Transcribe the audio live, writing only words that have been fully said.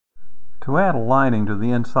To add a lining to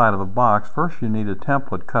the inside of the box, first you need a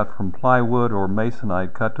template cut from plywood or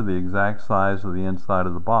masonite cut to the exact size of the inside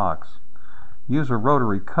of the box. Use a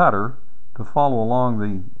rotary cutter to follow along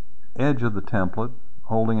the edge of the template,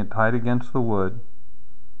 holding it tight against the wood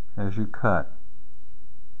as you cut.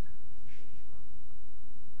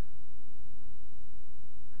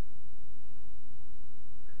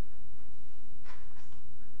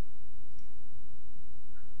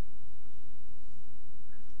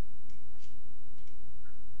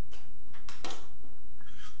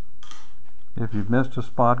 If you've missed a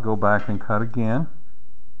spot, go back and cut again.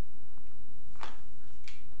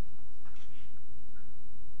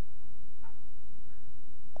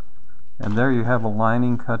 And there you have a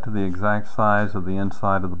lining cut to the exact size of the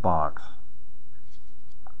inside of the box.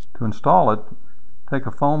 To install it, take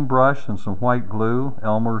a foam brush and some white glue,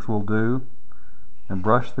 Elmer's will do, and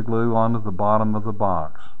brush the glue onto the bottom of the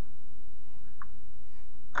box.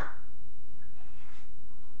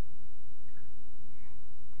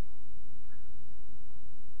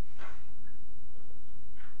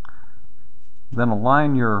 Then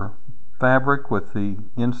align your fabric with the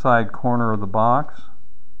inside corner of the box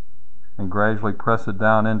and gradually press it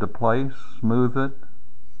down into place, smooth it,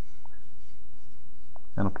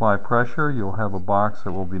 and apply pressure. You'll have a box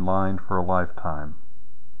that will be lined for a lifetime.